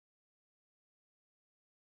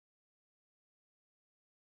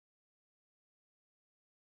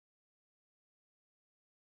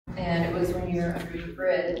and it was when you were under the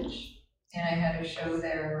bridge, and I had a show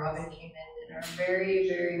there, and Robyn came in, and our very,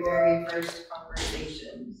 very, very first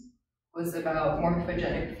conversation was about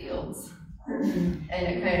morphogenic fields. And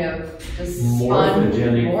it kind of just spun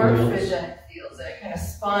morphogenic fields, and it kind of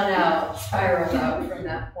spun out, spiraled out from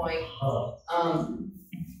that point.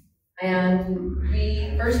 And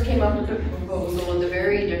we first came up with a proposal with a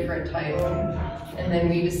very different title, and then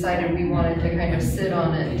we decided we wanted to kind of sit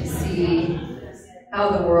on it to see how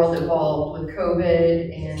the world evolved with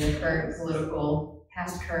COVID and the current political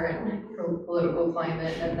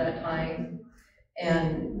climate at that time.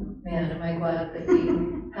 And man, am I glad that we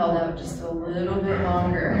held out just a little bit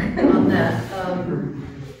longer on that.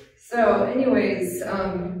 So anyways,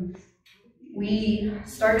 we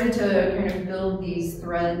started to kind of build these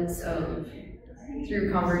threads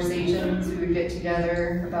through conversations. We would get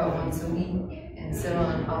together about once a week and sit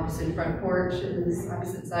on opposite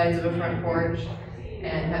sides of a front porch,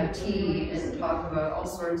 and have tea and talk about all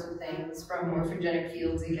sorts of things, from morphogenic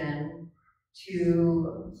fields again,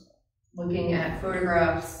 to looking at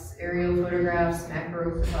photographs, aerial photographs,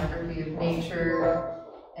 macro photography of nature,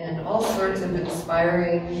 and all sorts of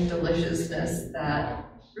inspiring deliciousness that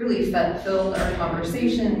really filled our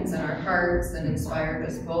conversations and our hearts and inspired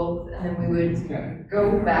us both. And then we would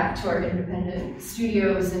go back to our independent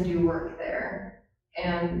studios and do work there.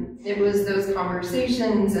 And it was those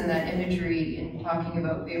conversations and that imagery and talking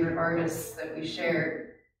about favorite artists that we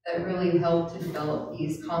shared that really helped to develop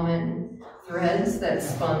these common threads that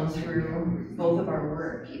spun through both of our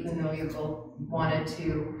work, even though we both wanted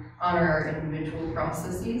to honor our individual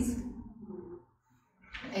processes.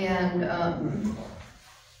 And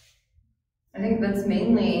I think that's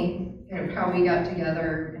mainly kind of how we got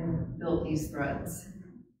together and built these threads.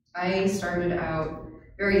 I started out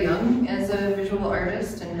very young as a visual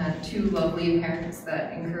artist and had two lovely parents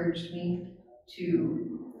that encouraged me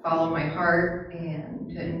to follow my heart and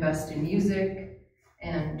to invest in music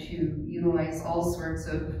and to utilize all sorts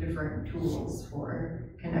of different tools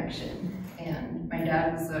for connection. And my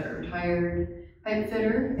dad was a retired pipe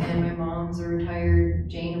fitter, and my mom's a retired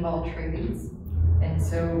Jane of all trades. And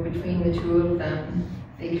so between the two of them,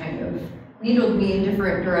 they kind of needled me in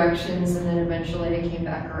different directions, and then eventually I came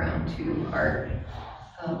back around to art.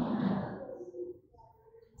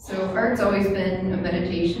 So art's always been a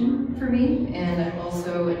meditation for me, and I'm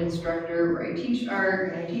also an instructor where I teach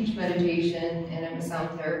art and I teach meditation, and I'm a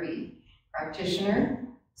sound therapy practitioner.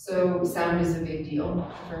 So sound is a big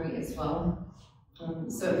deal for me as well.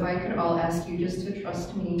 So if I could all ask you just to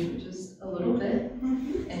trust me just a little bit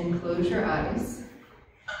and close your eyes.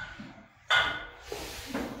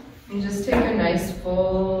 And just take a nice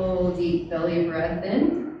full deep belly breath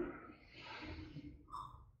in.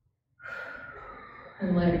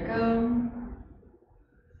 And let it go.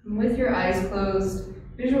 And with your eyes closed,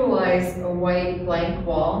 visualize a white blank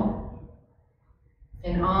wall.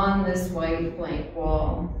 And on this white blank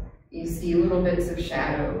wall, you see little bits of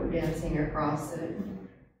shadow dancing across it.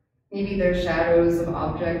 Maybe they're shadows of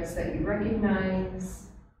objects that you recognize.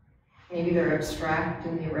 Maybe they're abstract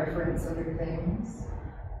and they reference other things.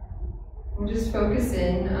 And just focus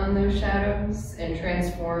in on those shadows and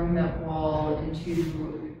transform that wall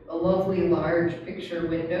into a lovely large picture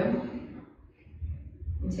window.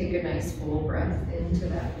 And take a nice full breath into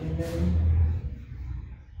that window.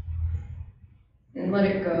 And let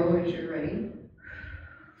it go as you're ready.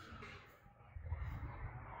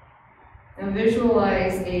 Now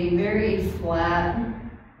visualize a very flat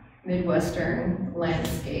Midwestern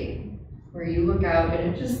landscape where you look out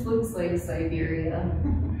and it just looks like Siberia.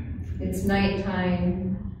 It's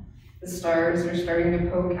nighttime, the stars are starting to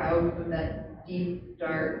poke out of that deep,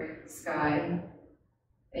 dark sky,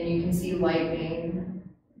 and you can see lightning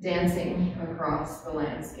dancing across the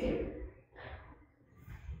landscape.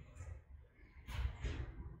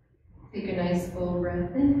 Take a nice full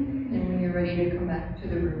breath in, and when you're ready to come back to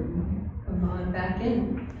the room, come on back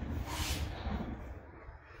in.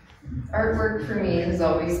 Artwork for me has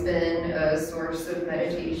always been a source of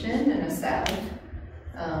meditation and a salve.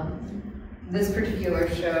 This particular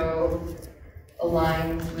show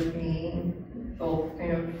aligns with me, both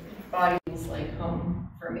kind of bodies like home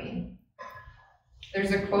for me.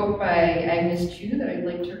 There's a quote by Agnes Chu that I'd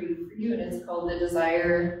like to read for you, and it's called "The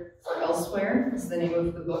Desire for Elsewhere." It's the name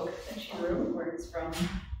of the book that she wrote, where it's from.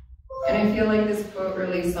 And I feel like this quote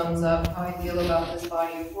really sums up how I feel about this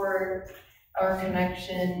body of work, our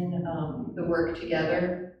connection, the work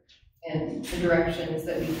together, and the directions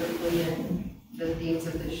that we took within the themes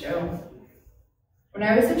of the show. When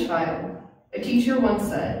I was a child, a teacher once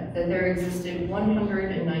said that there existed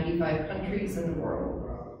 195 countries in the world.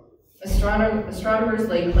 Astronomers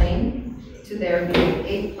lay claim to to there being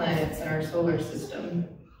 8 planets in our solar system.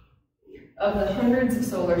 Of the hundreds of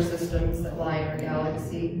solar systems that lie in our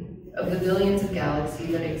galaxy, of the billions of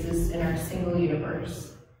galaxies that exist in our single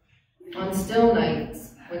universe. On still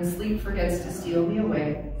nights, when sleep forgets to steal me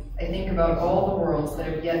away, I think about all the worlds that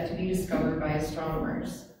have yet to be discovered by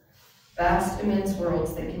astronomers. Vast, immense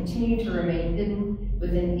worlds that continue to remain hidden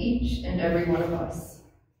within each and every one of us.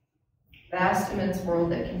 Vast, immense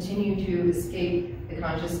world that continue to escape the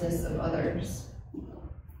consciousness of others.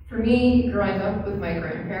 For me, growing up with my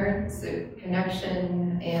grandparents, the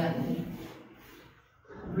connection and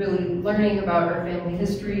really learning about our family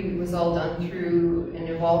history was all done through and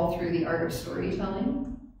evolved through the art of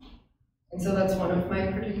storytelling. And so that's one of my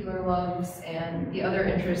particular loves. And the other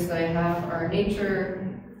interests that I have are nature,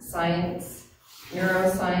 science,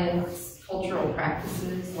 neuroscience, cultural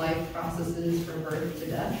practices, life processes from birth to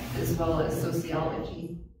death, as well as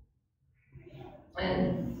sociology.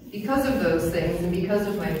 And because of those things, and because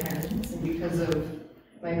of my parents, and because of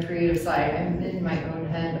my creative side, I'm in my own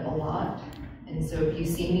head a lot. And so if you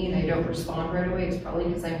see me and I don't respond right away, it's probably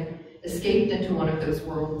because I'm escaped into one of those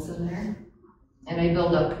worlds in there. And I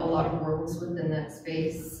build up a lot of worlds within that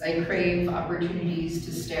space. I crave opportunities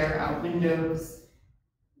to stare out windows,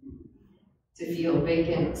 to feel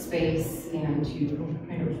vacant space, and to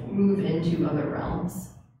kind of move into other realms.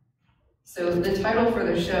 So the title for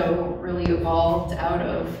the show really evolved out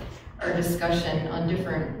of our discussion on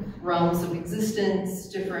different realms of existence,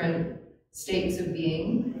 different states of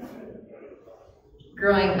being.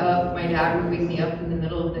 Growing up, my dad would wake me up in the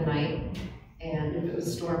middle of the night, and if it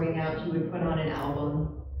was storming out, he would put on an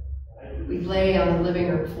album. We'd lay on the living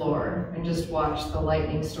room floor and just watch the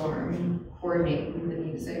lightning storm and coordinate with the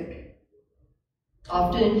music.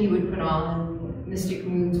 Often he would put on Mystic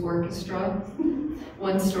Moon's Orchestra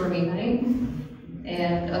one stormy night,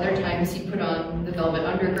 and other times he put on the Velvet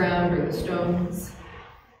Underground or the Stones.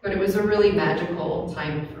 But it was a really magical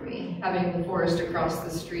time for me. Having the forest across the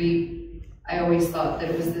street, I always thought that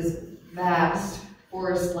it was this vast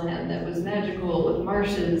forest land that was magical with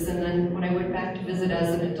marshes, and then when I went back to visit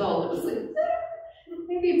as an adult, it was like,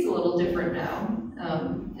 maybe it's a little different now.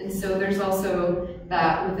 And so there's also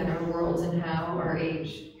that within our worlds and how our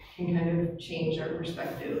age can kind of change our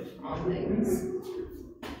perspective on things.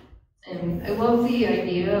 And I love the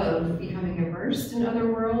idea of becoming immersed in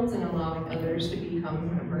other worlds and allowing others to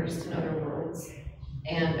become immersed in other worlds.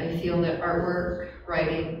 And I feel that artwork,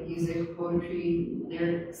 writing, music, poetry,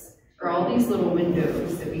 lyrics are all these little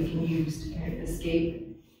windows that we can use to kind of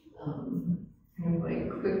escape, kind of like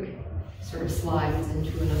quick sort of slides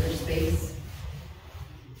into another space.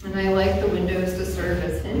 And I like the windows to serve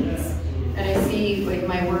as hints. And I see like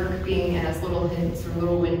my work being as little hints or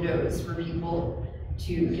little windows for people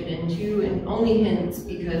to get into, and only hints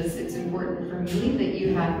because it's important for me that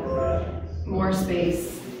you have more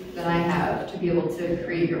space than I have to be able to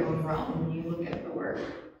create your own realm when you look at the work.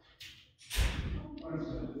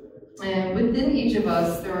 And within each of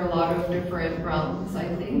us, there are a lot of different realms, I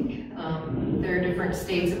think. There are different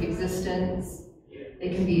states of existence.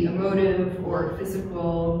 They can be emotive or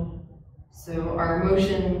physical. So our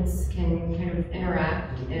emotions can kind of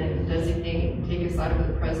interact and designate and take us out of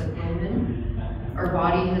the present moment. Our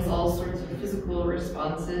body has all sorts of physical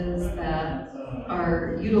responses that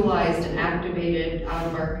are utilized and activated out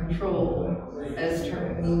of our control as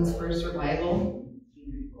means for survival.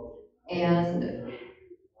 And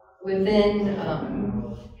within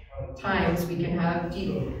times, we can have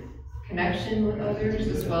deep connection with others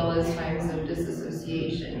as well as times of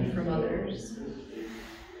disassociation from others.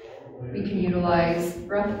 We can utilize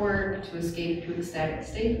breath work to escape to ecstatic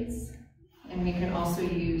states, and we can also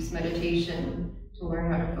use meditation to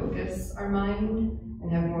learn how to focus our mind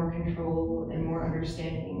and have more control and more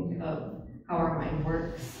understanding of how our mind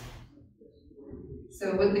works.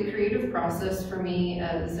 So with the creative process for me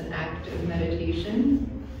as an act of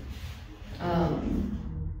meditation,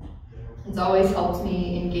 it's always helped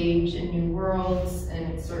me engage in new worlds,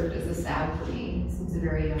 and it served as a salve for me since a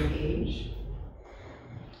very young age.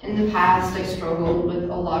 In the past, I struggled with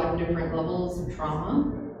a lot of different levels of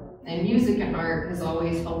trauma, and music and art has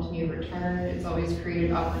always helped me return. It's always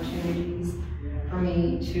created opportunities for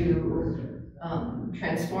me to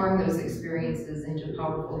transform those experiences into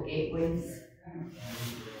powerful gateways.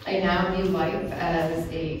 I now view life as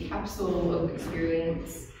a capsule of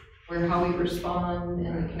experience where how we respond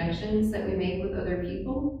and the connections that we make with other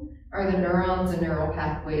people are the neurons and neural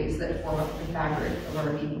pathways that form up the fabric of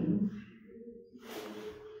our being.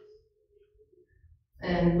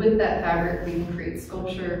 And with that fabric, we can create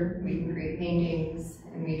sculpture, we can create paintings,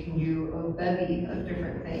 and we can do a bevy of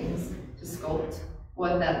different things to sculpt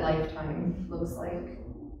what that lifetime looks like.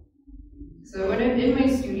 So when I'm in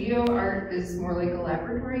my studio, art is more like a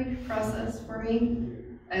laboratory process for me.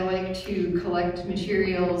 I like to collect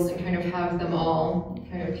materials and kind of have them all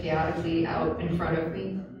kind of chaotically out in front of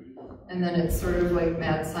me. And then it's sort of like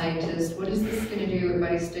mad scientist, what is this gonna do if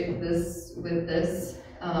I stick this with this?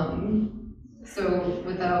 So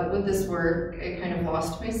with this work, I kind of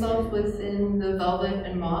lost myself within the velvet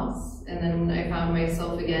and moss, and then I found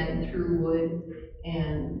myself again through wood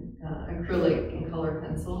and acrylic and color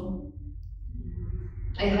pencil.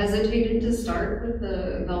 I hesitated to start with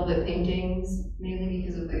the velvet paintings, mainly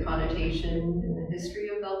because of the connotation and the history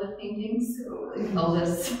of velvet paintings. So like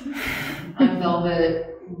Elvis on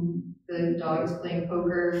velvet, the dogs playing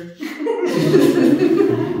poker,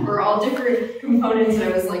 were all different components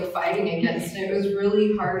that I was like fighting against. And it was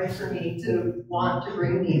really hard for me to want to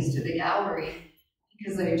bring these to the gallery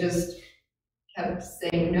because I just kept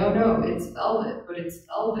saying, no, no, it's velvet, but it's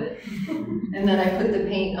velvet. And then I put the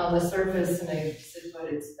paint on the surface and I said, but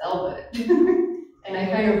it's velvet. And I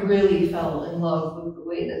kind of really fell in love with the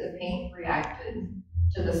way that the paint reacted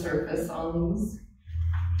to the surface on these.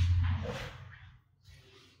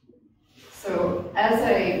 So as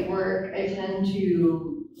I work, I tend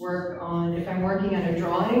to work on, if I'm working on a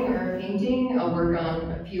drawing or a painting, I'll work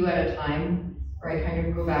on a few at a time, where I kind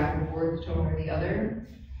of go back and forth to one or the other.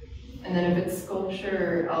 And then if it's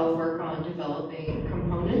sculpture, I'll work on developing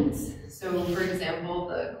components. So for example,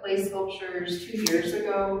 the clay sculptures 2 years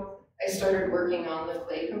ago, I started working on the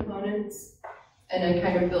clay components, and I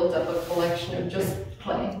kind of built up a collection of just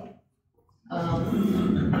clay.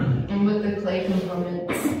 And with the clay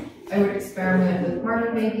components, I would experiment with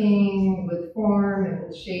mark making, with form, and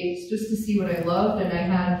with shapes, just to see what I loved, and I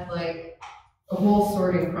had like a whole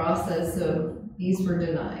sorting process of these were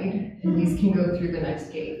denied, and these can go through the next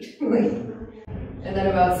gate. And then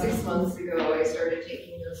about 6 months ago, I started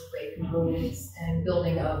taking those clay components and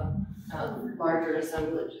building up larger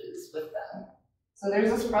assemblages with them. So there's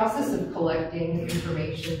this process of collecting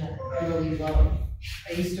information that I really love.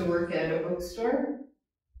 I used to work at a bookstore,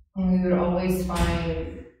 and we would always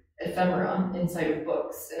find ephemera inside of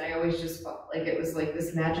books, and I always just felt like it was like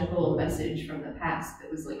this magical message from the past that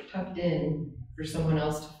was like tucked in for someone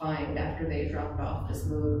else to find after they dropped off this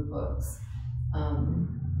load of books.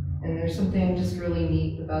 And there's something just really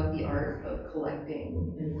neat about the art of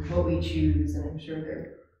collecting and what we choose, and I'm sure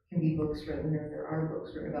there can be books written, or there are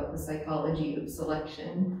books written about the psychology of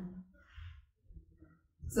selection.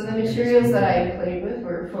 So the materials that I played with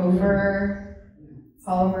were faux fur,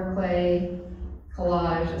 polymer clay,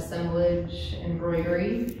 collage, assemblage,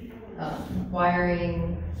 embroidery,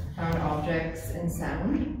 wiring, found objects, and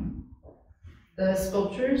sound. The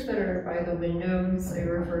sculptures that are by the windows, I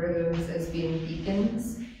refer to those as being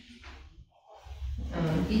beacons.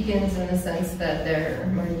 Beacons in the sense that they're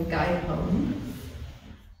my guide home.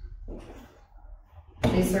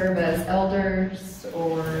 They serve as elders,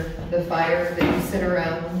 or the fire that you sit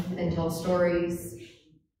around and tell stories,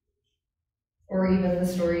 or even the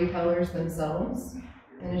storytellers themselves.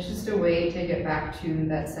 And it's just a way to get back to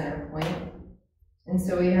that center point. And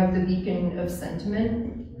so we have the beacon of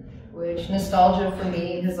sentiment, which nostalgia for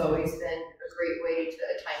me has always been a great way to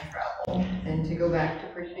time travel and to go back to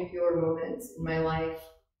particular moments in my life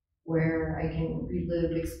where I can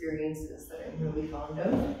relive experiences that I'm really fond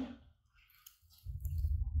of.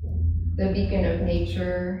 The beacon of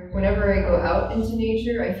nature, whenever I go out into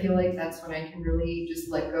nature, I feel like that's when I can really just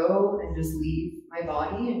let go and just leave my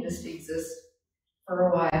body and just exist for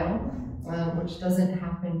a while, which doesn't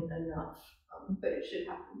happen enough, but it should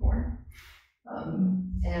happen more.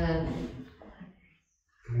 And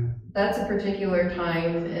that's a particular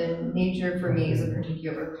time, and nature for me is a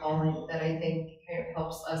particular calling that I think kind of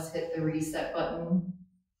helps us hit the reset button.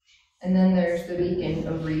 And then there's the beacon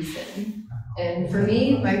of reason. And for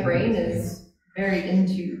me, my brain is very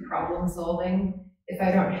into problem solving. If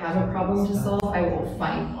I don't have a problem to solve, I will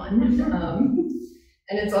find one.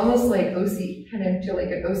 And it's almost like kind of to like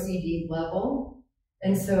an OCD level.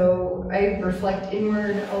 And so I reflect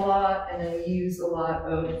inward a lot, and I use a lot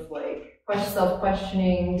of like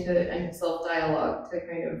self-questioning and self-dialogue to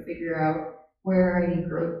kind of figure out where I need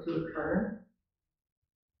growth to occur.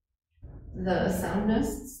 The sound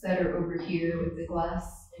nests that are over here with the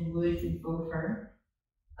glass and wood and faux fur.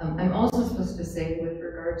 I'm also supposed to say, with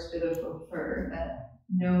regards to the faux fur, that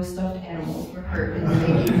no stuffed animals were hurt in the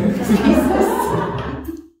making of these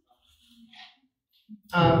pieces.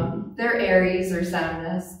 They're aeries or sound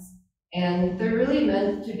nests, and they're really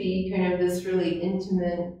meant to be kind of this really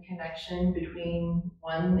intimate connection between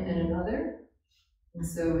one and another. And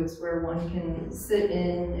so it's where one can sit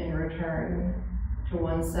in and return to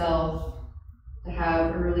oneself to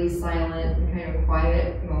have a really silent and kind of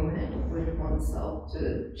quiet moment with oneself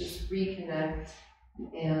to just reconnect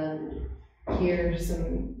and hear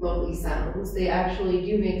some lovely sounds. They actually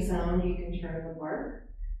do make sound. You can turn the bark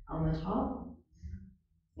on the top,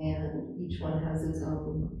 and each one has its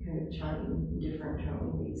own kind of chime, different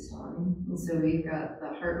tone based on. And so we've got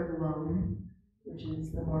the Heart of Alone, which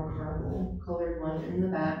is the more caramel colored one in the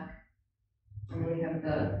back. And we have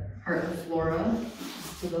the Heart of Flora, which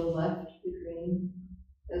is to the left, the green,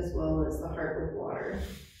 as well as the Heart of Water.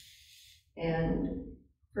 And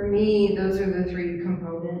for me, those are the three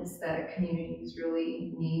components that communities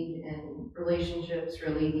really need and relationships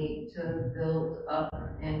really need to build up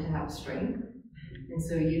and to have strength. And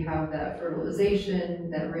so you have that fertilization,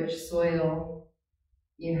 that rich soil,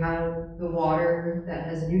 you have the water that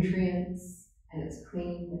has nutrients and it's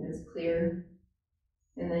clean and it's clear.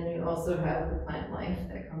 And then you also have the plant life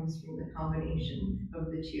that comes from the combination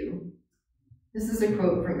of the two. This is a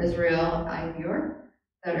quote from Israel Ayur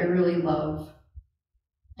that I really love.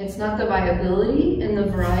 It's not the viability and the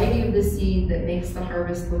variety of the seed that makes the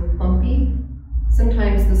harvest look plumpy.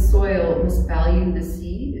 Sometimes the soil must value the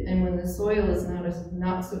seed, and when the soil is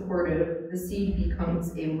not supportive, the seed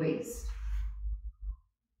becomes a waste.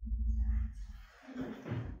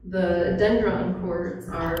 The dendron cords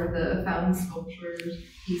are the found sculpture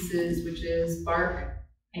pieces, which is bark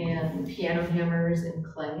and piano hammers and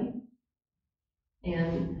clay.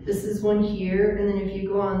 And this is one here, and then if you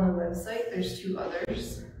go on the website, there's two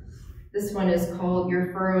others. This one is called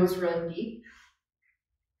Your Furrows Run Deep.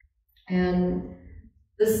 And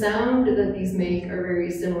the sound that these make are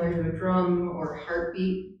very similar to a drum or a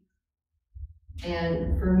heartbeat.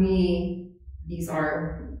 And for me, these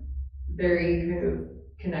are very kind of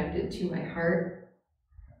connected to my heart.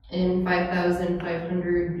 In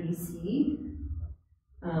 5500 BC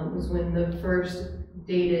was when the first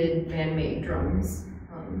dated man-made drums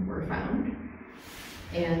were found.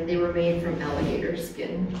 And they were made from alligator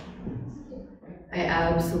skin. I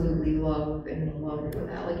absolutely love and love with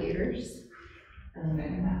alligators.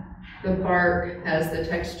 The bark has the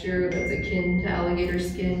texture that's akin to alligator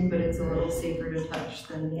skin, but it's a little safer to touch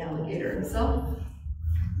than the alligator itself.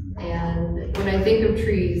 And when I think of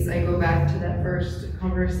trees, I go back to that first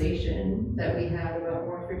conversation that we had about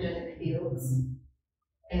morphogenic fields.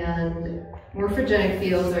 And morphogenic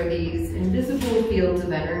fields are these invisible fields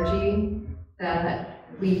of energy that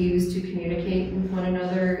we use to communicate with one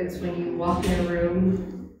another. It's when you walk in a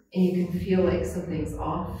room and you can feel like something's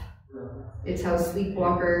off. It's how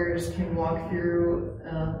sleepwalkers can walk through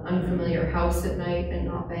an unfamiliar house at night and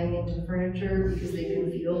not bang into furniture because they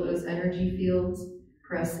can feel those energy fields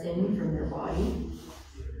press in from their body.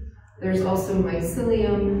 There's also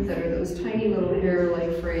mycelium, that are those tiny little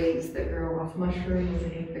hair-like rays that grow off mushrooms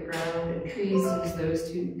beneath the ground, and trees use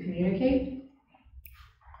those to communicate.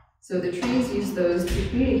 So the trees use those to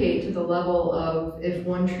communicate to the level of if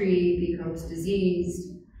one tree becomes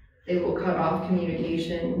diseased, they will cut off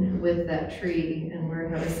communication with that tree and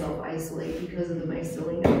learn how to self-isolate because of the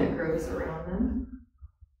mycelium that grows around them.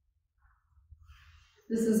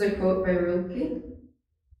 This is a quote by Rilke.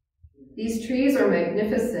 These trees are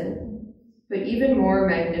magnificent, but even more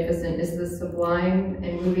magnificent is the sublime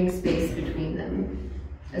and moving space between them,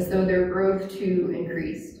 as though their growth too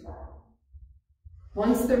increased.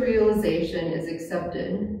 Once the realization is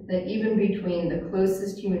accepted that even between the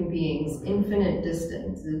closest human beings, infinite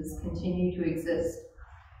distances continue to exist,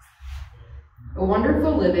 a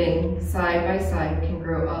wonderful living side by side can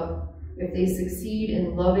grow up if they succeed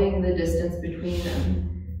in loving the distance between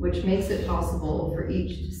them, which makes it possible for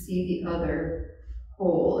each to see the other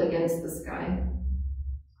whole against the sky.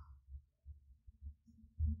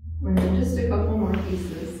 And then just a couple more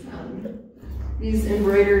pieces. These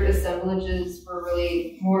embroidered assemblages were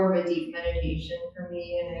really more of a deep meditation for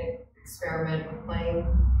me and an experiment with playing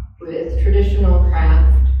with traditional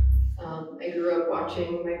craft. I grew up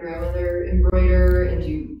watching my grandmother embroider and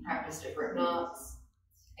do practice different knots.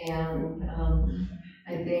 And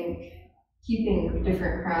I think keeping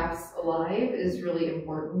different crafts alive is really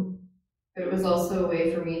important. But it was also a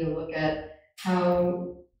way for me to look at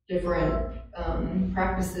how different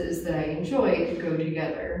practices that I enjoy could go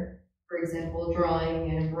together. For example, drawing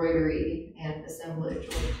and embroidery and assemblage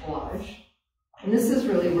or collage. And this is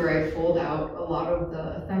really where I pulled out a lot of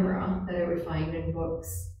the ephemera that I would find in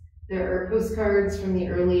books. There are postcards from the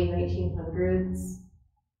early 1900s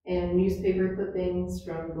and newspaper clippings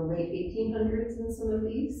from the late 1800s in some of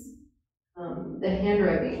these. The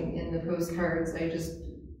handwriting in the postcards, I just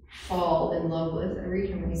fall in love with every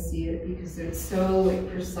time I see it because it's so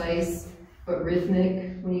precise but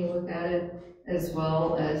rhythmic when you look at it, as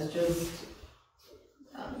well as just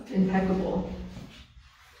impeccable.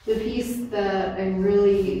 The piece that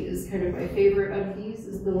really is kind of my favorite of these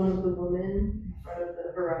is the one of the woman in front of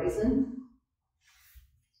the horizon.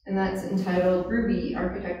 And that's entitled Ruby,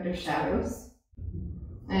 Architect of Shadows.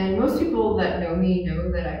 And most people that know me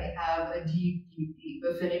know that I have a deep, deep, deep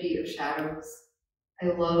affinity of shadows. I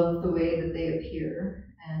love the way that they appear,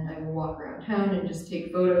 and I will walk around town and just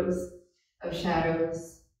take photos of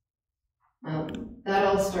shadows. That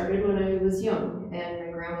all started when I was young, and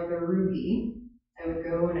my grandmother Ruby, I would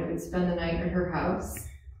go and I would spend the night at her house,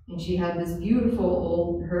 and she had this beautiful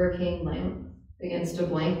old hurricane lamp against a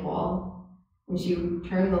blank wall, and she would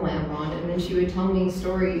turn the lamp on, and then she would tell me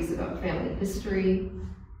stories about family history,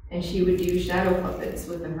 and she would do shadow puppets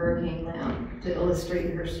with the hurricane lamp to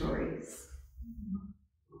illustrate her stories.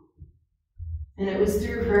 And it was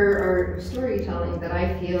through her art of storytelling that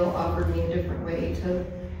I feel offered me a different way to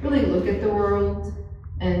really look at the world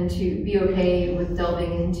and to be okay with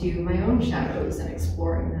delving into my own shadows and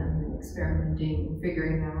exploring them and experimenting and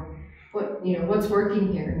figuring out what's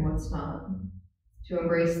working here and what's not, to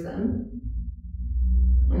embrace them.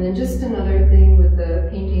 And then just another thing with the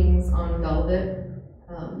paintings on velvet,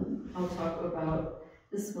 I'll talk about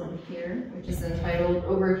this one here, which is entitled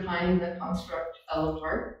Over Time the Construct Fell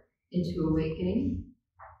Apart into Awakening.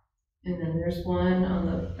 And then there's one on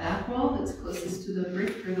the back wall that's closest to the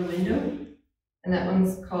brick or the window. And that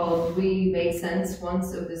one's called We Made Sense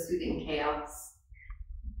Once of the Soothing Chaos.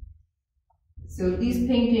 So these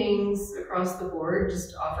paintings across the board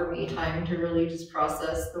just offer me time to really just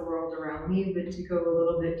process the world around me, but to go a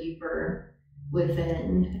little bit deeper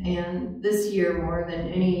within. And this year, more than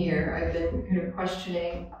any year, I've been kind of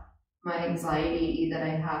questioning my anxiety that I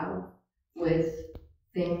have with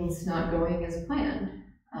things not going as planned.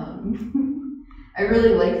 I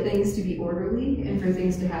really like things to be orderly and for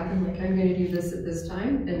things to happen, like I'm going to do this at this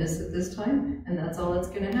time and this at this time, and that's all that's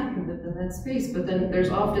going to happen within that space. But then there's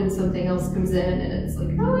often something else comes in and it's like,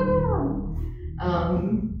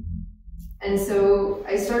 and so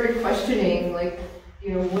I started questioning, like,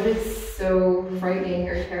 what is so frightening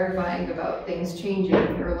or terrifying about things changing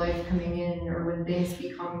or life coming in or when things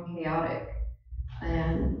become chaotic.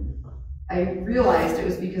 And I realized it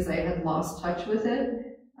was because I had lost touch with it.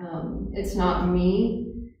 It's not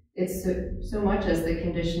me, it's so much as the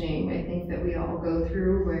conditioning I think that we all go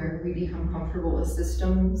through, where we become comfortable with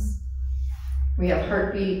systems. We have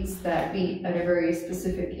heartbeats that beat at a very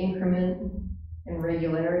specific increment and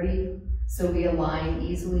regularity, so we align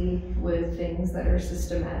easily with things that are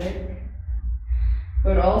systematic.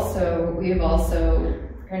 But also, we have also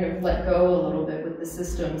kind of let go a little bit with the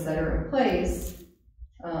systems that are in place,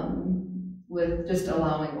 with just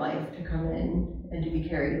allowing life to come in and to be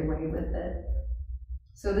carried away with it.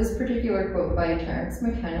 So this particular quote by Terence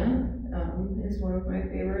McKenna is one of my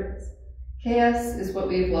favorites. Chaos is what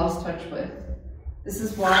we've lost touch with. This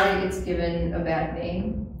is why it's given a bad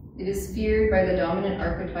name. It is feared by the dominant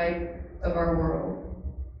archetype of our world,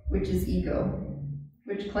 which is ego,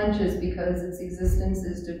 which clenches because its existence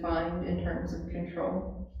is defined in terms of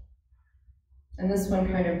control. And this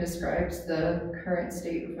one kind of describes the current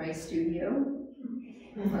state of my studio,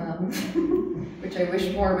 which I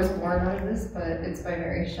wish more was born out of this, but it's by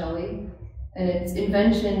Mary Shelley. And its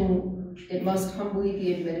invention, it must humbly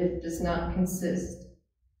be admitted, does not consist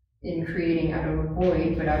in creating out of a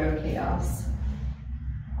void, but out of chaos.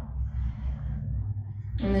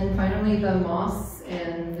 And then finally, the moss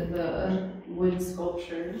and the wood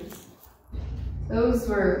sculptures. Those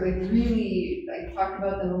were like really, I talked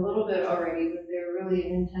about them a little bit already, but they're really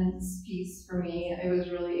an intense piece for me. I was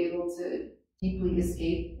really able to deeply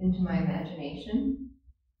escape into my imagination.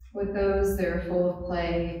 With those, they were full of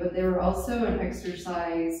play, but they were also an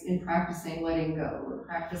exercise in practicing letting go, or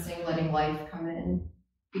practicing letting life come in.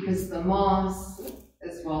 Because the moss,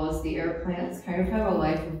 as well as the air plants, kind of have a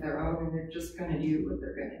life of their own, and they're just going to do what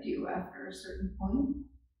they're going to do after a certain point.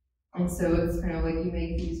 And so it's kind of like you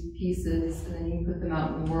make these pieces and then you put them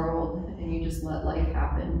out in the world and you just let life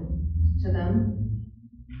happen to them.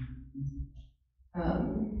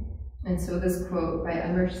 And so this quote by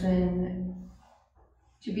Emerson,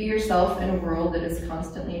 "To be yourself in a world that is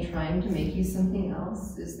constantly trying to make you something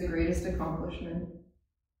else is the greatest accomplishment."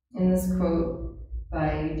 And this quote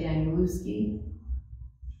by Danielewski,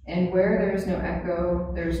 "And where there is no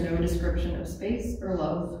echo, there is no description of space or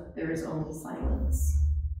love, there is only silence."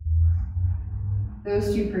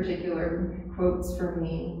 Those two particular quotes for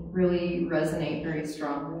me really resonate very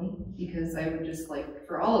strongly, because I would just like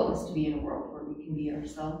for all of us to be in a world where we can be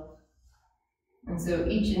ourselves. And so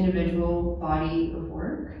each individual body of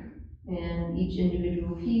work and each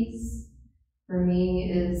individual piece for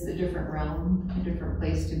me is a different realm, a different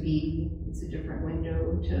place to be. It's a different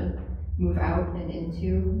window to move out and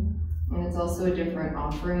into. And it's also a different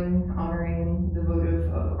offering, honoring the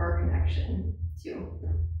votive of our connection too.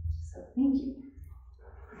 So thank you.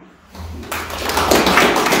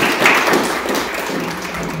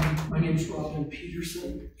 My name is Robyn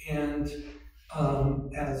Peterson, and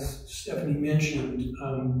as Steffany mentioned,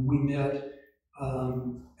 we met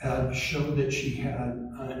at a show that she had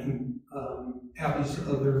in Abby's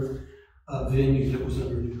other venue that was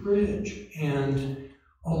under the bridge. And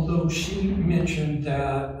although she mentioned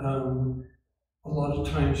that a lot of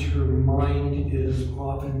times her mind is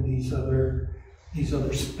off in these other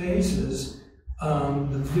spaces,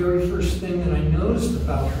 the very first thing that I noticed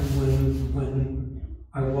about her when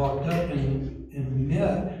I walked up and we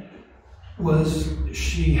met was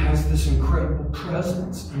she has this incredible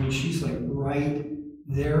presence. I mean, she's like right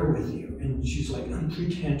there with you, and she's like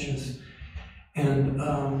unpretentious, and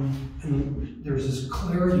there's this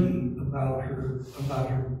clarity about her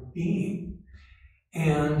being,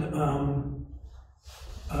 and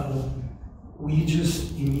we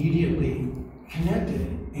just immediately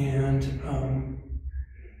connected, and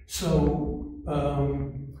so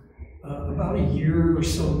about a year or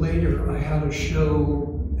so later, I had a show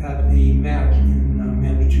at the MAC in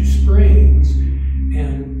Manitou Springs,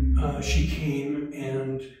 and she came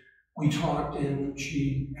and we talked, and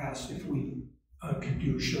she asked if we could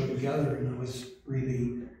do a show together, and I was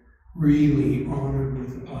really, really honored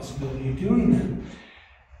with the possibility of doing that.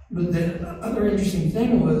 But the other interesting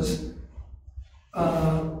thing was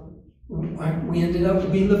we ended up,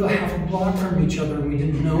 we live a half a block from each other, and we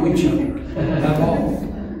didn't know each other at all.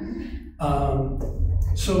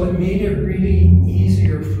 So it made it really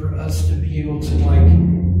easier for us to be able to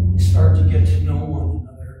like start to get to know one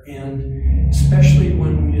another, and especially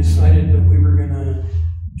when we decided that we were going to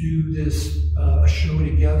do this show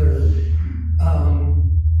together.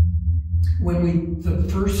 The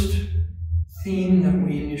first theme that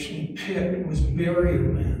we initially picked was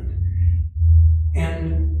Barrier Land,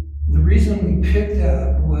 and the reason we picked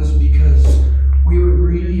that was because we were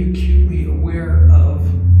really acutely aware of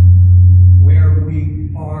where we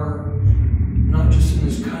are, not just in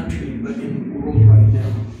this country, but in the world right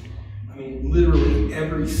now. I mean, literally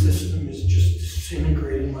every system is just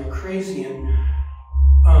disintegrating like crazy, and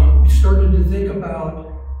we started to think about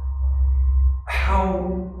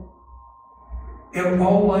how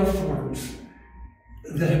all life forms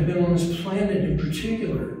that have been on this planet in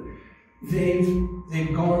particular,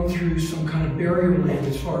 they've gone through some kind of barrier land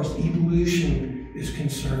as far as evolution is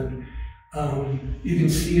concerned. You can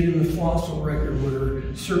see it in the fossil record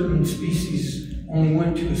where certain species only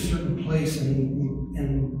went to a certain place,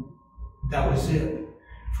 and that was it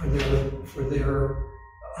for their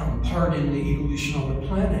part in the evolution on the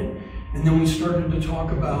planet. And then we started to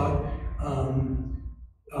talk about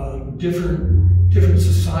different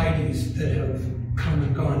societies that have come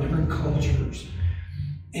and gone, different cultures,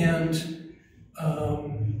 and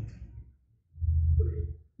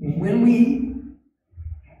when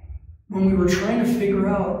we were trying to figure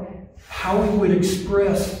out how we would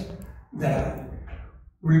express that,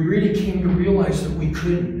 we really came to realize that we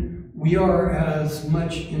couldn't. We are as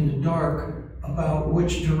much in the dark about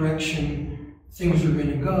which direction things are going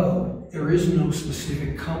to go. There is no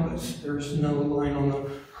specific compass. There's no line on the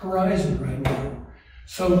horizon right now.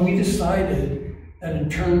 So we decided that in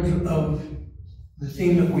terms of the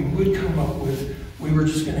theme that we would come up with, we were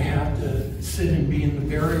just going to have to sit and be in the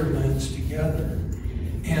barrier lands together.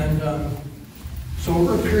 And so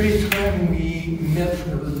over a period of time, we met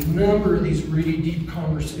for a number of these really deep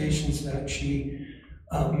conversations that she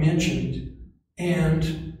mentioned.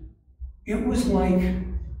 And it was like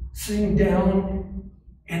sitting down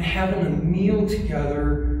and having a meal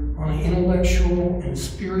together on an intellectual and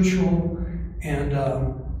spiritual and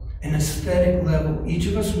an aesthetic level. Each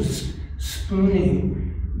of us was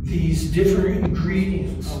spooning these different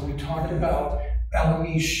ingredients. We talked about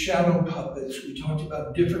Balinese shadow puppets. We talked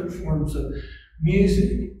about different forms of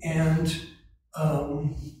music. And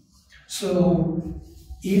so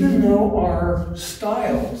even though our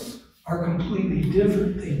styles are completely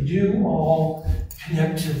different, they do all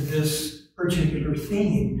connect to this particular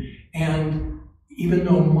theme. And even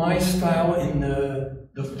though my style and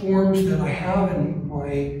the forms that I have in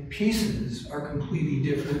my pieces are completely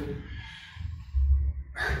different,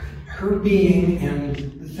 her being and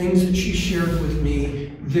the things that she shared with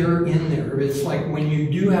me, they're in there. It's like when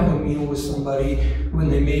you do have a meal with somebody, when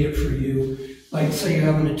they made it for you, like say you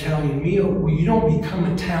have an Italian meal, well, you don't become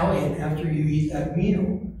Italian after you eat that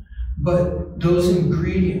meal. But those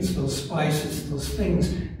ingredients, those spices, those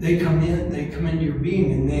things, they come into your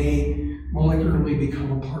being, and they molecularly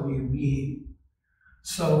become a part of your being.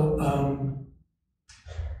 So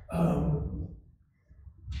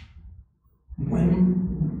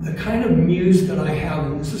muse that I have,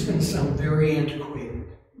 and this is going to sound very antiquated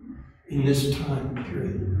in this time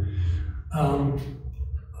period.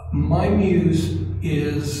 My muse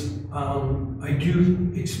is, I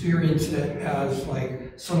do experience it as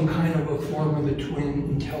like some kind of a form of a twin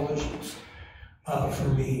intelligence for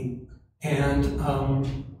me. And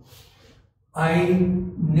I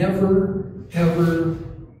never, ever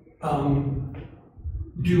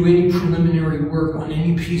do any preliminary work on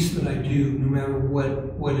any piece that I do, no matter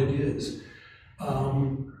what it is.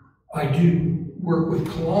 I do work with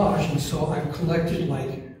collage, and so I've collected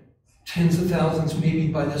like tens of thousands, maybe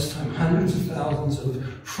by this time hundreds of thousands of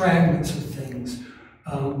fragments of things,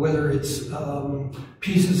 whether it's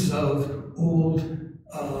pieces of old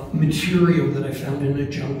material that I found in a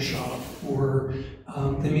junk shop, or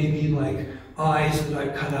they may be like eyes that I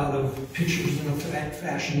cut out of pictures in a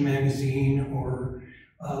fashion magazine, or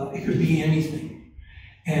it could be anything.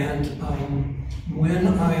 And when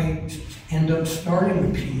I end up starting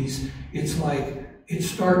a piece, it's like it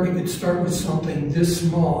could start with something this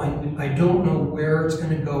small. I don't know where it's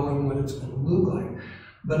going to go and what it's going to look like,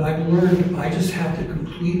 but I've learned I just have to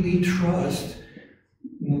completely trust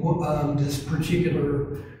this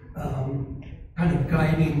particular kind of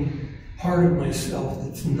guiding part of myself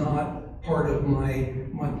that's not part of my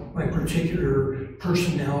particular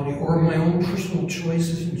personality or my own personal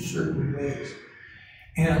choices in certain ways.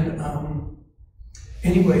 And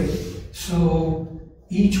anyway, so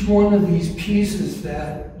each one of these pieces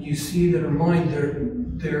that you see that are mine,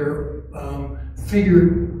 they're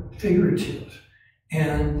figurative,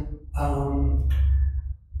 and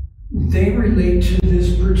they relate to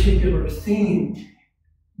this particular theme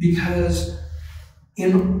because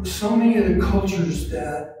in so many of the cultures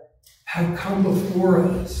that have come before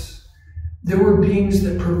us, there were beings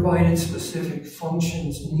that provided specific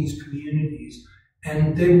functions in these communities,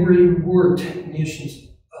 and they were technicians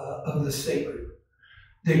of the sacred.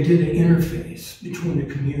 They did an interface between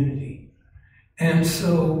the community. And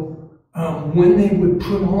so when they would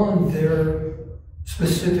put on their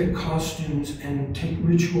specific costumes and take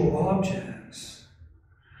ritual objects,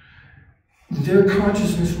 their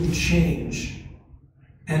consciousness would change,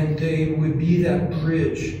 and they would be that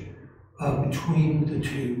bridge between the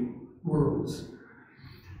two worlds.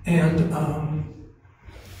 And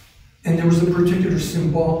there was a particular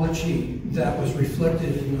symbology that was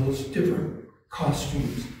reflected in those different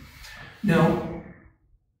costumes. Now,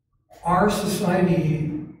 our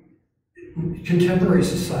society, contemporary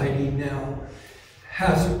society now,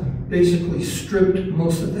 has basically stripped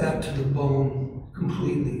most of that to the bone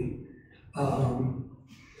completely.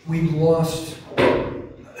 We've lost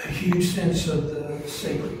a huge sense of the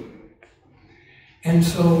sacred. And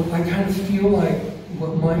so I kind of feel like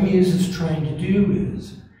what my muse is trying to do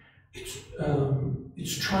is,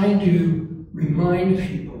 it's trying to remind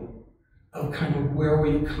people of kind of where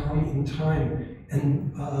we come in time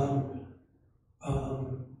and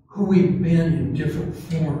who we've been in different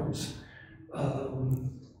forms,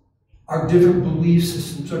 our different belief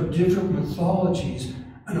systems, our different mythologies,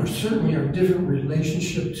 and certainly our different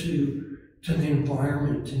relationship to the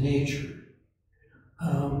environment, to nature.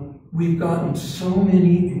 We've gotten so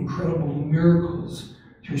many incredible miracles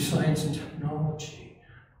through science and technology,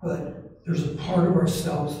 but there's a part of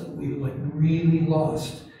ourselves that we've like really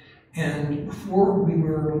lost. And before we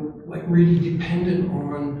were like really dependent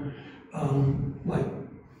on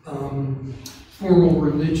formal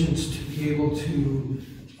religions to be able to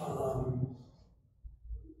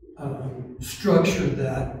structure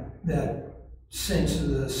that sense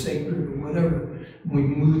of the sacred or whatever. We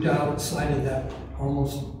moved outside of that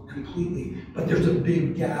almost completely, but there's a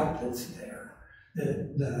big gap that's there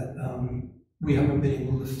that we haven't been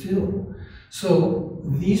able to fill. So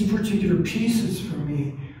these particular pieces for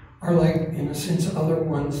me are like, in a sense, other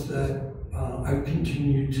ones that I've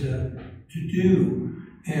continued to do.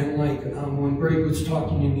 And like when Greg was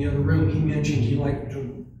talking in the other room, he mentioned he liked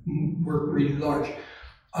to work really large.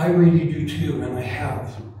 I really do too, and I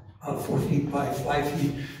have 4 feet by 5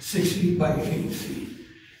 feet, 6 feet by 8 feet.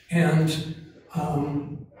 And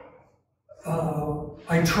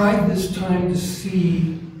I tried this time to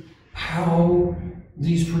see how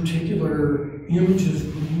these particular images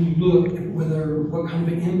would look, what kind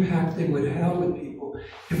of an impact they would have with people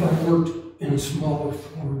if I worked in a smaller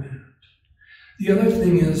format. The other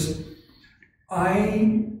thing is,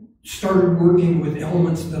 I started working with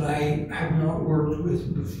elements that I have not worked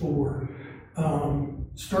with before.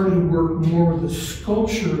 Started to work more with the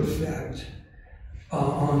sculpture effect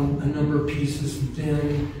on a number of pieces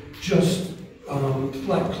than just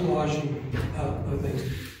flat collaging of things.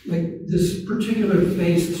 Like this particular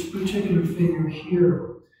face, this particular figure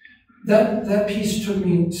here, That piece took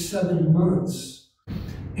me 7 months,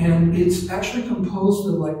 and it's actually composed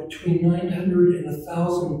of like between 900 and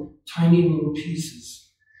 1,000 tiny little pieces.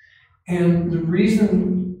 And the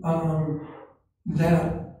reason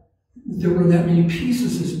that there were that many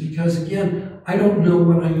pieces is because, again, I don't know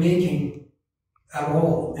what I'm making at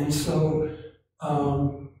all, and so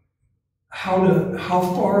how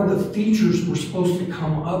far the features were supposed to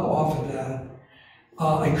come up off of that.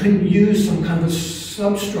 I couldn't use some kind of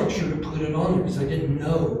substructure to put it on there because I didn't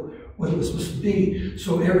know what it was supposed to be.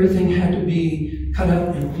 So everything had to be cut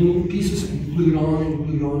out in little pieces and glued on and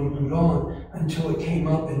glued on and glued on until it came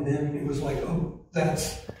up, and then it was like, oh,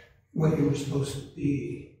 that's what you were supposed to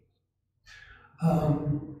be.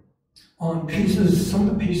 On pieces, some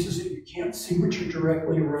of the pieces that you can't see, which are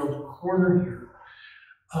directly around the corner here,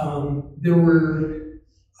 there were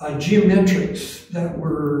geometrics that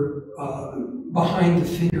were behind the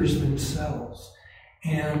figures themselves.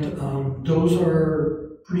 And those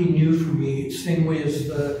are pretty new for me. Same way as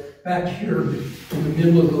the back here in the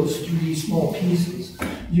middle of those 3 small pieces.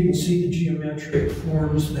 You can see the geometric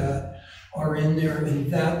forms that are in there, and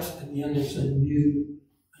that, at the end, is a new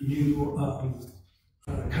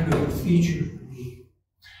kind of a feature for me.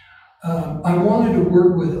 I wanted to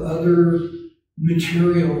work with other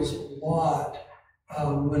materials a lot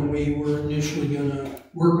when we were initially going to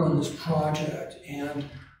work on this project, and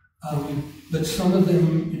but some of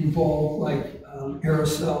them involve like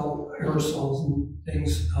aerosols and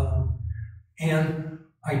things, and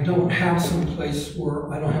I don't have some place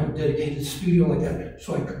where I don't have a dedicated studio like that,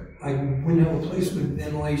 so I wouldn't have a place with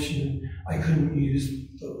ventilation. I couldn't use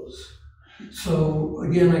those. So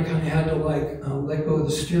again, I kind of had to like let go of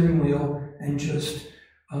the steering wheel and just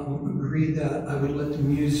agree that I would let the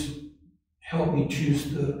muse help me choose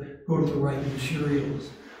to go to the right materials.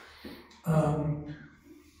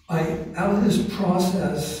 Out of this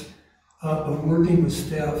process of working with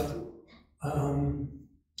Steph,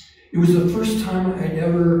 it was the first time I'd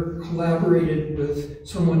ever collaborated with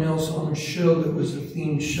someone else on a show that was a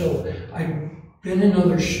themed show. I'd been in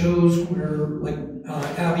other shows where, like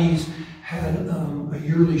Abby's had a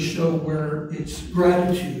yearly show where it's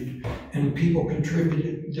gratitude and people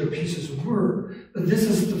contributed their pieces of work. But this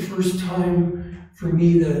is the first time for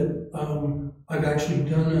me that I've actually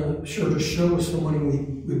shared a show with someone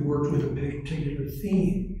and we worked with a particular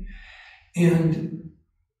theme. And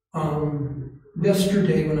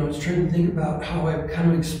yesterday, when I was trying to think about how I kind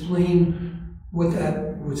of explain what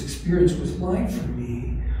that experience was like for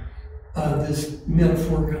me, this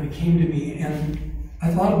metaphor kind of came to me, and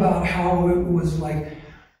I thought about how it was like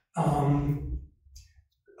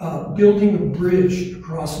building a bridge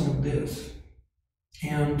across an abyss.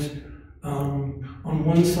 And on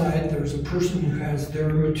one side, there's a person who has their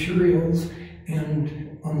materials,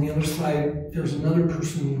 and on the other side, there's another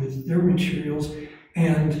person with their materials.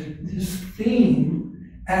 And this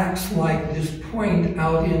theme acts like this point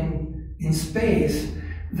out in space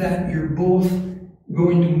that you're both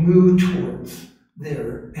going to move towards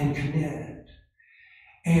there and connect.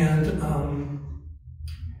 And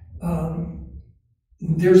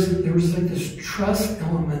there was like this trust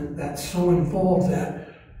element that's so involved that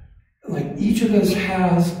like each of us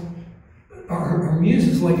has, our muse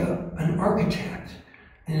is like an architect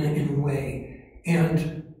in a way,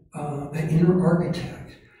 and an inner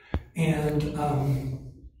architect, and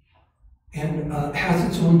has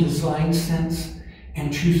its own design sense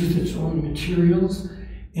and chooses its own materials,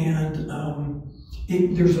 and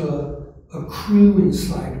there's a crew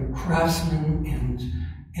inside of craftsmen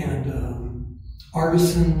and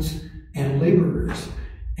artisans and laborers.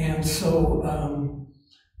 And so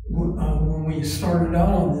when we started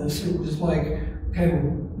out on this, it was like, okay,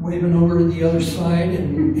 waving over to the other side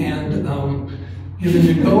and giving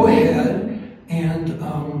the go-ahead,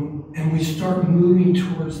 and we start moving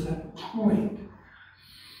towards that point.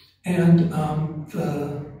 And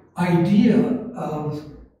the idea of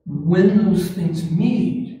when those things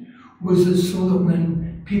meet was so that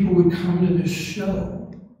when people would come to this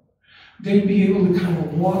show, they'd be able to kind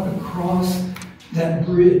of walk across that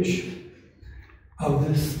bridge of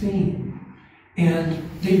this theme, and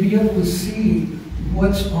they'd be able to see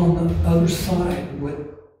what's on the other side,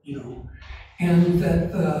 and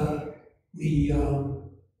that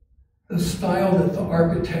the style that the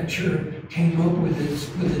architecture came up with is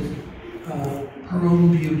her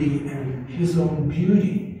own beauty and his own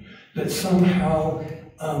beauty, that somehow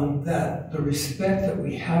that the respect that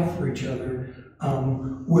we have for each other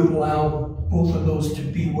would allow both of those to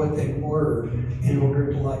be what they were in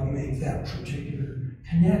order to like make that particular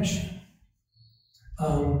connection.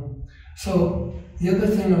 So the other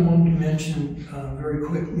thing I wanted to mention very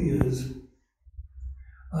quickly is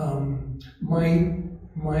My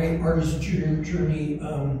artist journey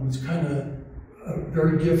was kind of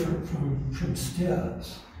very different from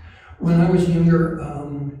Steph's. When I was younger,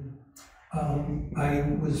 I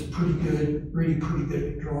was really pretty good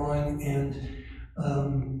at drawing, and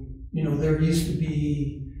you know, there used to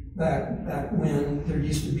be back when there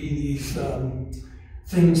used to be these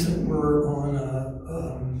things that were on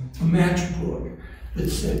a matchbook that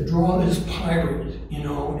said, draw this pirate, you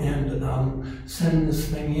know, and send this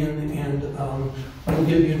thing in, and I'll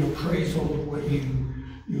give you an appraisal of what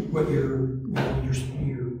your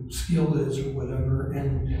skill is or whatever.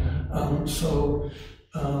 And so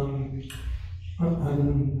I'm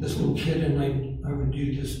this little kid, and I would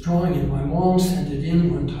do this drawing, and my mom sent it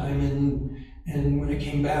in one time, and when it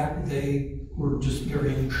came back, they were just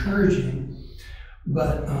very encouraging.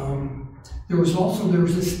 But there was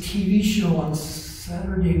this TV show on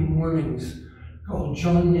Saturday mornings called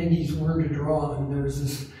John Neggy's Learn to Draw, and there was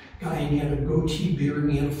this guy, and he had a goatee beard,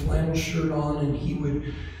 and he had a flannel shirt on, and he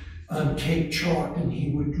would take chalk and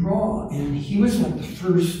he would draw, and he was like the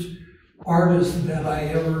first artist that I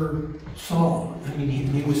ever saw. I mean,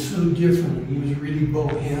 he was so different, and he was really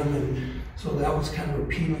bohem, and so that was kind of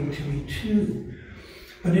appealing to me too.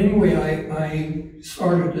 But anyway, I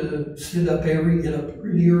started to get up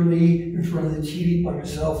really early in front of the TV by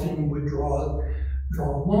myself and would draw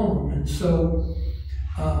along. And so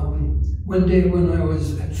one day when I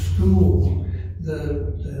was at school,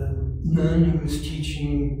 the nun who was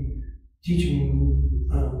teaching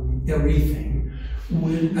everything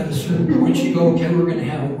would, at a certain point, she'd go, okay, we're going to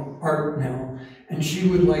have art now. And she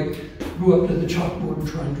would like go up to the chalkboard and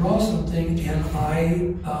try and draw something,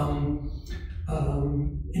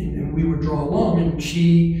 and we would draw along. And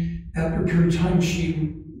she, after a period of time,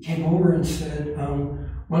 she came over and said,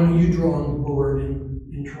 why don't you draw on the board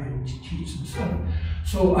and try and teach some stuff.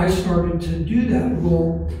 So I started to do that.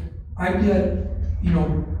 Well, I get, you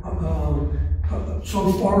know,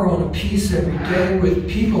 so far on a piece every day with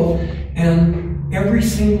people, and every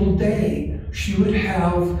single day she would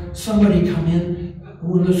have somebody come in,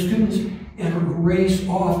 one of the students, and erase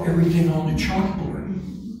off everything on the chalkboard.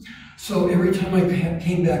 So every time I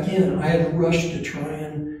came back in, I had to rush to try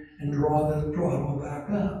and draw it all back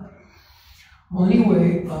up. Well,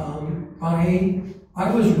 anyway, I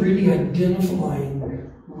was really identifying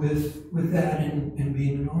with that and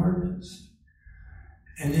being an artist.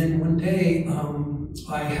 And then one day,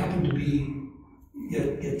 I happened to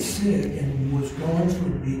get sick and was gone for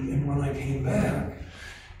a week. And when I came back,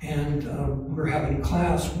 and we were having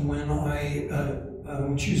class when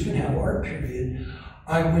she was going to have art period,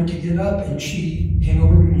 I went to get up, and she came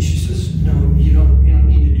over to me and she says, "No, you don't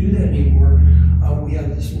need to do that anymore. We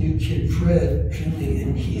have this new kid, Fred, Finley,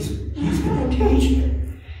 and he's going to teach it."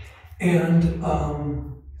 And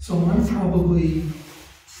so I'm probably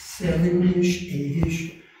 7-ish,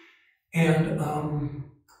 8-ish, and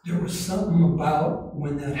there was something about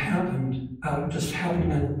when that happened, just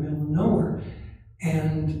happening out of the middle of nowhere,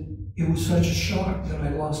 and it was such a shock that I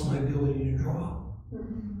lost my ability to draw.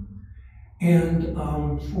 And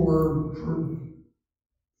for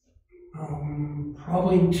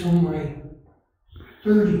probably until my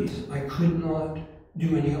 30s, I could not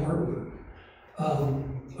do any artwork.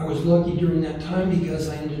 I was lucky during that time because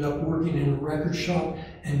I ended up working in a record shop,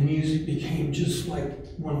 and music became just like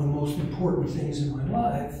one of the most important things in my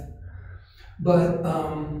life. But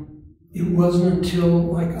it wasn't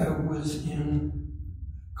until like I was in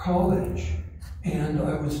college, and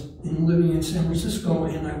I was living in San Francisco,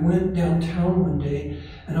 and I went downtown one day,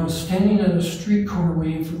 and I was standing at a street corner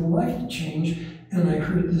waiting for the light to change, and I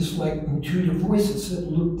heard this like intuitive voice that said,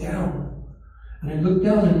 "Look down." And I looked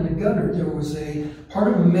down, and in the gutter there was a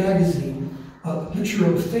part of a magazine, a picture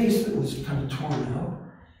of a face that was kind of torn out,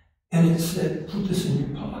 and it said, "Put this in your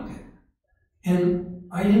pocket." And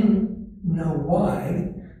I didn't know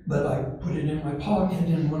why, but I put it in my pocket,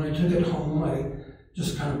 and when I took it home, I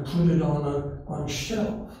just kind of put it on a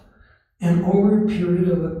shelf. And over a period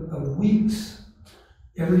of weeks,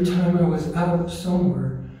 every time I was out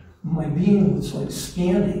somewhere, my being was like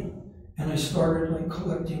scanning, and I started like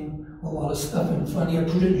collecting a lot of stuff. And funny, I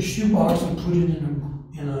put it in a shoebox and put it in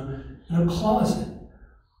a closet.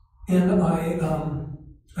 And I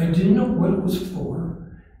didn't know what it was for.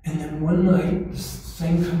 And then one night, the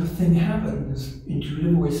same kind of thing happened. This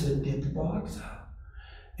intuitive voice said, "Get the box out."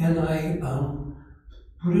 And I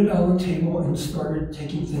put it on the table and started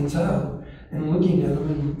taking things out and looking at them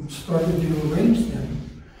and started to arrange them.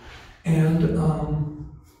 And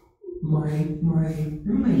my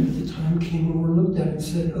roommate at the time came over and looked at it and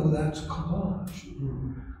said, "Oh, that's collage."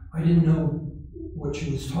 I didn't know what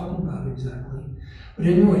she was talking about exactly. But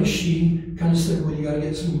anyway, she kind of said, well, you got to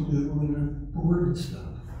get some glue and a board and stuff.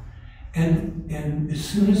 And as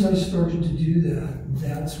soon as I started to do that,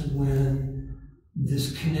 that's when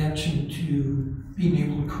this connection to being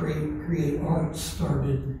able to create art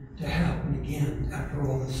started to happen again after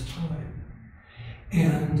all this time.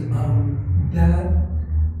 And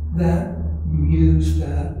that muse,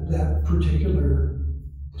 that particular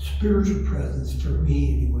spiritual presence, for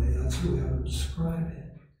me anyway, that's the way I would describe it.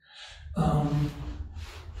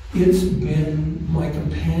 It's been my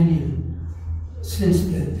companion since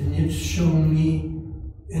then, and it's shown me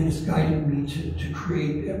and it's guided me to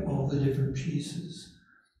create all the different pieces.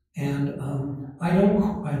 And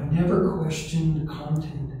I've never questioned the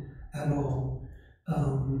content at all.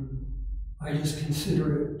 I just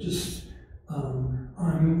consider it just,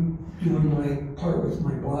 I'm doing my part with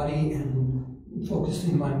my body and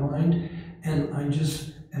focusing my mind, and I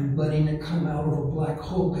just am letting it come out of a black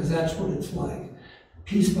hole, because that's what it's like,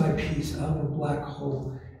 piece by piece, out of a black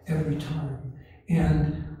hole every time.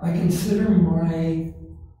 And I consider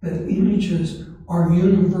the images are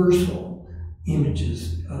universal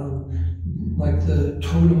images, like the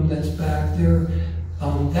totem that's back there.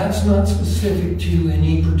 That's not specific to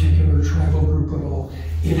any particular tribal group at all.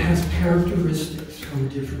 It has characteristics from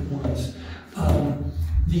different ones.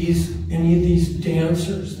 Any of these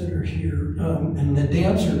dancers that are here, and the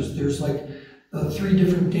dancers, there's like 3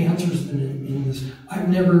 different dancers in this. I've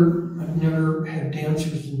never had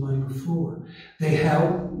dancers in mine before. They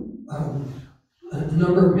have, a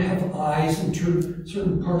number of them have eyes in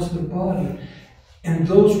certain parts of their body, and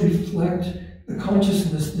those reflect the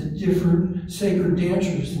consciousness that different sacred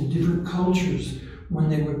dancers in different cultures, when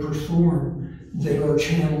they would perform, they are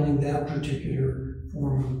channeling that particular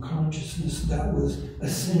form of consciousness that was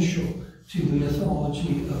essential to the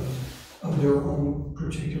mythology of their own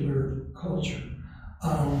particular culture.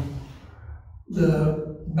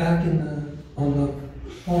 Back on the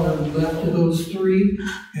far left of those 3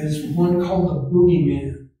 is one called the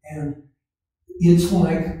boogeyman, and it's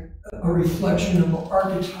like a reflection of an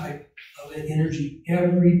archetype of an energy.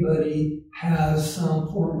 Everybody has some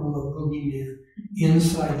form of a boogeyman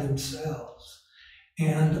inside themselves,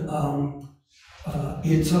 and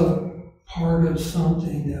it's a part of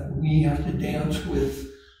something that we have to dance with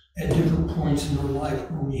at different points in our life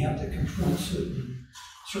when we have to confront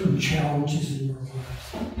certain challenges in our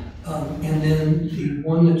lives. And then the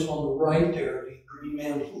one that's on the right there, the Green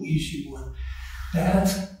Man Felici one,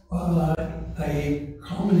 that's a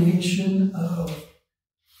combination of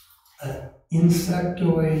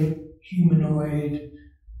insectoid, humanoid.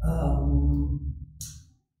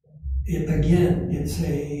 It's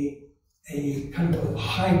a kind of a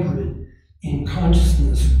hybrid in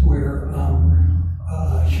consciousness where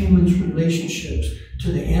humans' relationships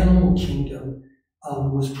to the animal kingdom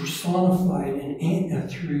was personified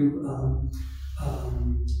through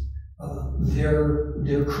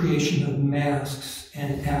their creation of masks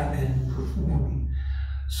and performing.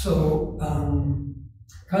 So,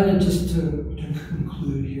 kind of just to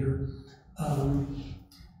conclude here,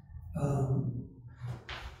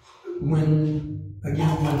 when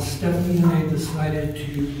Steffany and I decided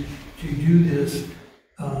to do this,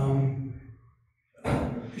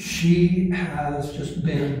 she has just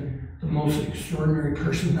been the most extraordinary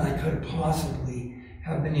person I could possibly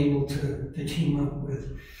have been able to team up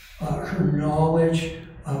with. Her knowledge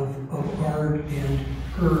of art and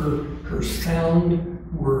her sound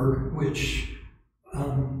work, which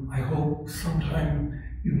I hope sometime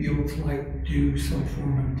you'll be able to do some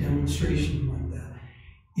form of demonstration like that,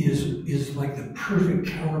 is like the perfect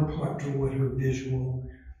counterpart to what her visual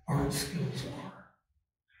art skills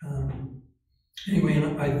are. Anyway,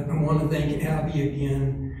 I want to thank Abby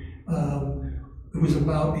again. It was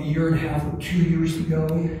about 1.5 years or 2 years ago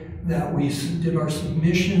that we did our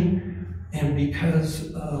submission, and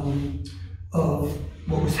because of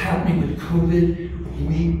what was happening with COVID,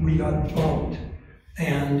 we got bumped.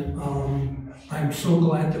 And I'm so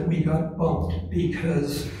glad that we got bumped,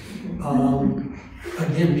 because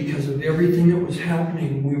again, because of everything that was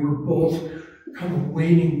happening, we were both kind of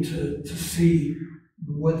waiting to see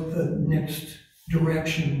what the next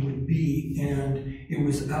direction would be, and it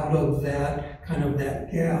was out of that kind of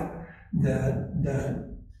that gap that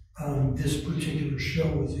this particular show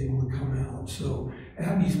was able to come out. So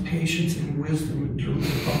Abby's patience and wisdom in terms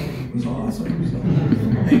of funding was awesome. So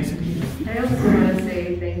thanks again. I also want to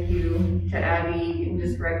say thank you to Abby and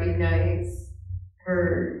just recognize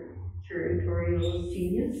her curatorial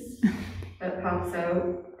genius that pops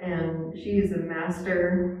out, and she is a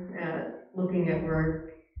master at looking at work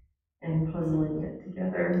and puzzling it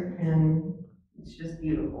together, and it's just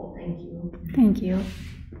beautiful. Thank you. Thank you.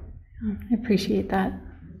 I appreciate that.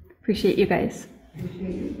 Appreciate you guys.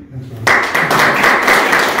 Appreciate you. Thanks,